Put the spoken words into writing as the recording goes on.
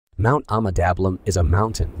Mount Ama Dablam is a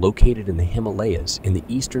mountain located in the Himalayas in the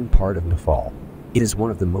eastern part of Nepal. It is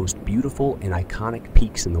one of the most beautiful and iconic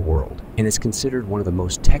peaks in the world and is considered one of the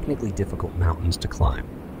most technically difficult mountains to climb.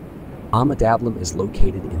 Ama Dablam is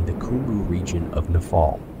located in the Khumbu region of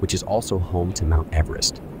Nepal, which is also home to Mount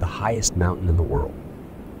Everest, the highest mountain in the world.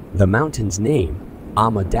 The mountain's name,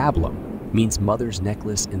 Ama Dablam, means mother's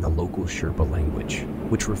necklace in the local Sherpa language,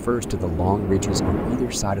 which refers to the long ridges on either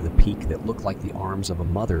side of the peak that look like the arms of a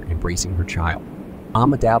mother embracing her child.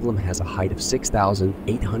 Ama Dablam has a height of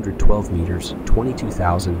 6,812 meters,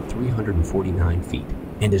 22,349 feet,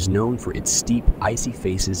 and is known for its steep, icy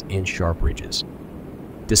faces and sharp ridges.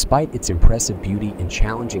 Despite its impressive beauty and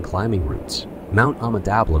challenging climbing routes, Mount Ama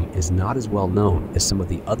Dablam is not as well known as some of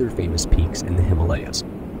the other famous peaks in the Himalayas.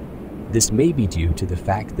 This may be due to the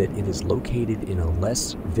fact that it is located in a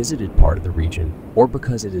less visited part of the region, or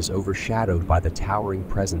because it is overshadowed by the towering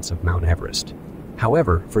presence of Mount Everest.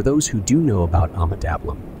 However, for those who do know about Ama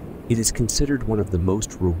Dablam, it is considered one of the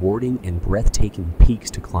most rewarding and breathtaking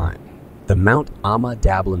peaks to climb. The Mount Ama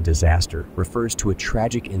Dablam Disaster refers to a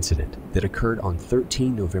tragic incident that occurred on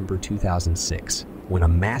 13 November 2006 when a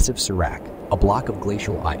massive serac, a block of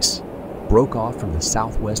glacial ice, broke off from the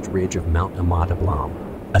southwest ridge of Mount Ama Dablam,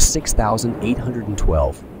 a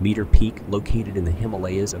 6,812-meter peak located in the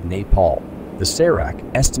Himalayas of Nepal. The serac,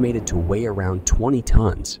 estimated to weigh around 20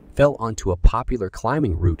 tons, fell onto a popular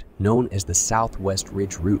climbing route known as the Southwest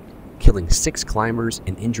Ridge Route, killing 6 climbers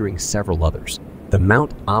and injuring several others. The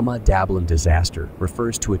Mount Ama Dablam Disaster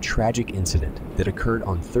refers to a tragic incident that occurred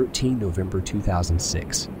on 13 November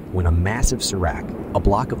 2006 when a massive serac, a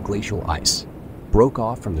block of glacial ice, broke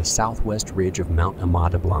off from the southwest ridge of Mount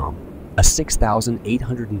Ama Dablam, a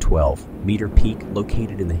 6,812-meter peak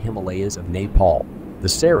located in the Himalayas of Nepal. The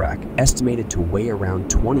serac, estimated to weigh around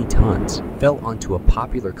 20 tons, fell onto a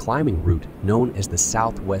popular climbing route known as the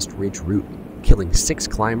Southwest Ridge Route, killing 6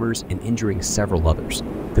 climbers and injuring several others.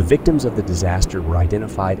 The victims of the disaster were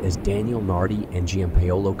identified as Daniel Nardi and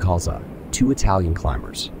Giampaolo Calza, 2 Italian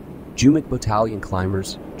climbers, Jumik Battalion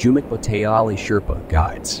climbers, Jumik Battalion Sherpa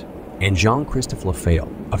guides, and Jean-Christophe Lafayette,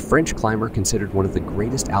 a French climber considered one of the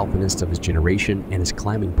greatest alpinists of his generation, and his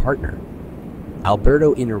climbing partner,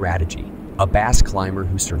 Alberto Iñárritu, a Basque climber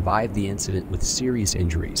who survived the incident with serious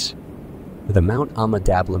injuries. The Mount Ama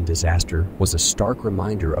Dablam disaster was a stark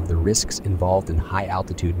reminder of the risks involved in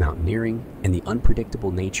high-altitude mountaineering and the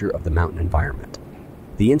unpredictable nature of the mountain environment.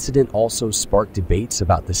 The incident also sparked debates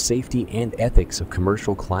about the safety and ethics of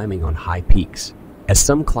commercial climbing on high peaks, as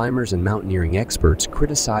some climbers and mountaineering experts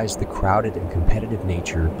criticized the crowded and competitive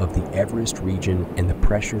nature of the Everest region and the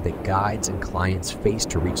pressure that guides and clients face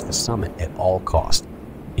to reach the summit at all costs.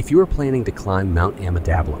 If you are planning to climb Mount Ama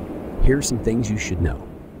Dablam, here are some things you should know.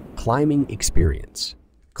 Climbing experience.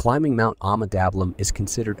 Climbing Mount Ama Dablam is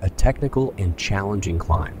considered a technical and challenging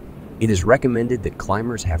climb. It is recommended that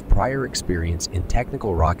climbers have prior experience in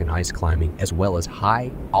technical rock and ice climbing as well as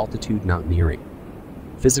high-altitude mountaineering.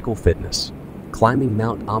 Physical fitness. Climbing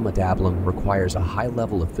Mount Ama Dablam requires a high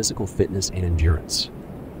level of physical fitness and endurance.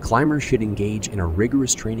 Climbers should engage in a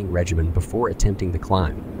rigorous training regimen before attempting the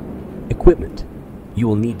climb. Equipment. You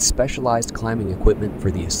will need specialized climbing equipment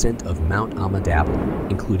for the ascent of Mount Ama Dablam,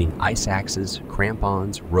 including ice axes,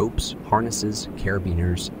 crampons, ropes, harnesses,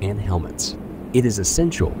 carabiners, and helmets. It is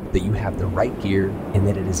essential that you have the right gear and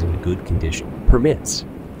that it is in good condition. Permits.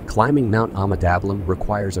 Climbing Mount Ama Dablam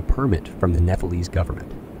requires a permit from the Nepalese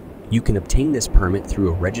government. You can obtain this permit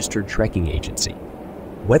through a registered trekking agency.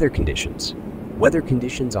 Weather conditions. Weather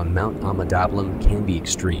conditions on Mount Ama Dablam can be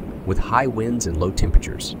extreme, with high winds and low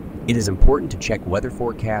temperatures. It is important to check weather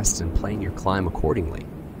forecasts and plan your climb accordingly.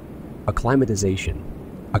 Acclimatization.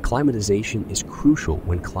 Acclimatization is crucial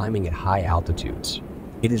when climbing at high altitudes.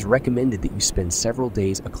 It is recommended that you spend several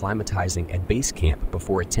days acclimatizing at base camp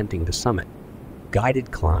before attempting the summit.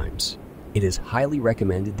 Guided climbs. It is highly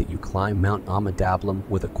recommended that you climb Mount Ama Dablam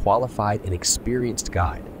with a qualified and experienced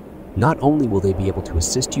guide. Not only will they be able to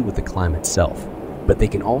assist you with the climb itself, but they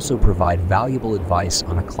can also provide valuable advice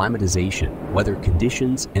on acclimatization, weather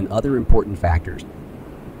conditions, and other important factors.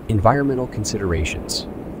 Environmental considerations.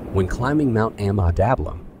 When climbing Mount Ama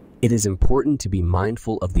Dablam, it is important to be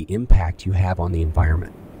mindful of the impact you have on the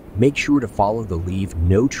environment. Make sure to follow the leave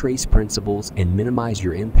no trace principles and minimize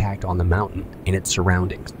your impact on the mountain and its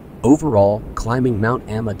surroundings. Overall, climbing Mount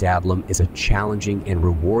Ama Dablam is a challenging and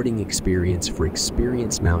rewarding experience for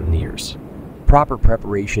experienced mountaineers. Proper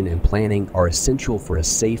preparation and planning are essential for a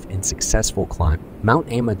safe and successful climb.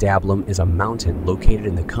 Mount Ama Dablam is a mountain located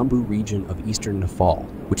in the Khumbu region of eastern Nepal,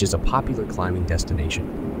 which is a popular climbing destination.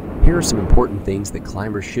 Here are some important things that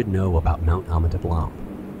climbers should know about Mount Ama Dablam.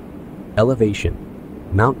 Elevation.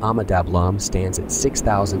 Mount Ama Dablam stands at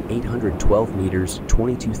 6,812 meters,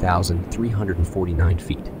 22,349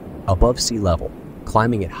 feet, above sea level.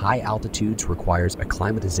 Climbing at high altitudes requires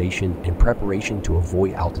acclimatization and preparation to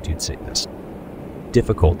avoid altitude sickness.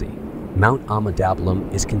 Difficulty. Mount Ama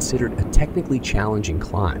Dablam is considered a technically challenging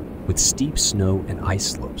climb with steep snow and ice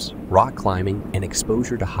slopes, rock climbing, and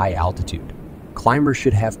exposure to high altitude. Climbers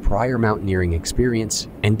should have prior mountaineering experience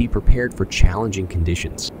and be prepared for challenging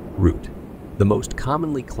conditions. Route. The most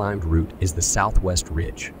commonly climbed route is the Southwest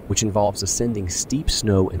Ridge, which involves ascending steep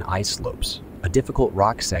snow and ice slopes, a difficult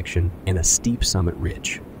rock section, and a steep summit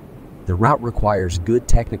ridge. The route requires good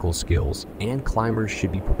technical skills, and climbers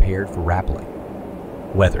should be prepared for rappelling.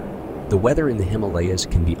 Weather. The weather in the Himalayas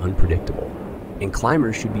can be unpredictable, and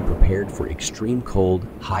climbers should be prepared for extreme cold,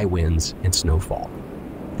 high winds, and snowfall.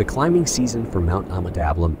 The climbing season for Mount Ama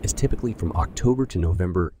Dablam is typically from October to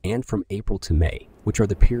November and from April to May, which are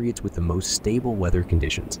the periods with the most stable weather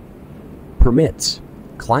conditions. Permits.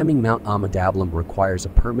 Climbing Mount Ama Dablam requires a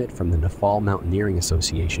permit from the Nepal Mountaineering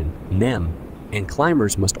Association, NEM, and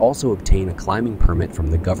climbers must also obtain a climbing permit from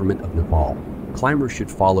the government of Nepal. Climbers should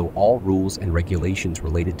follow all rules and regulations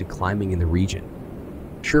related to climbing in the region.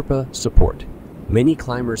 Sherpa support. Many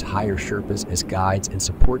climbers hire Sherpas as guides and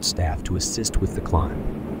support staff to assist with the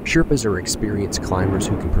climb. Sherpas are experienced climbers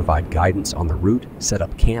who can provide guidance on the route, set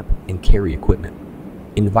up camp, and carry equipment.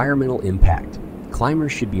 Environmental impact.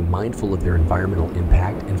 Climbers should be mindful of their environmental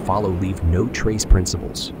impact and follow leave no trace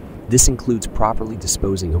principles. This includes properly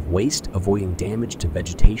disposing of waste, avoiding damage to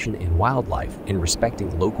vegetation and wildlife, and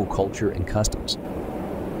respecting local culture and customs.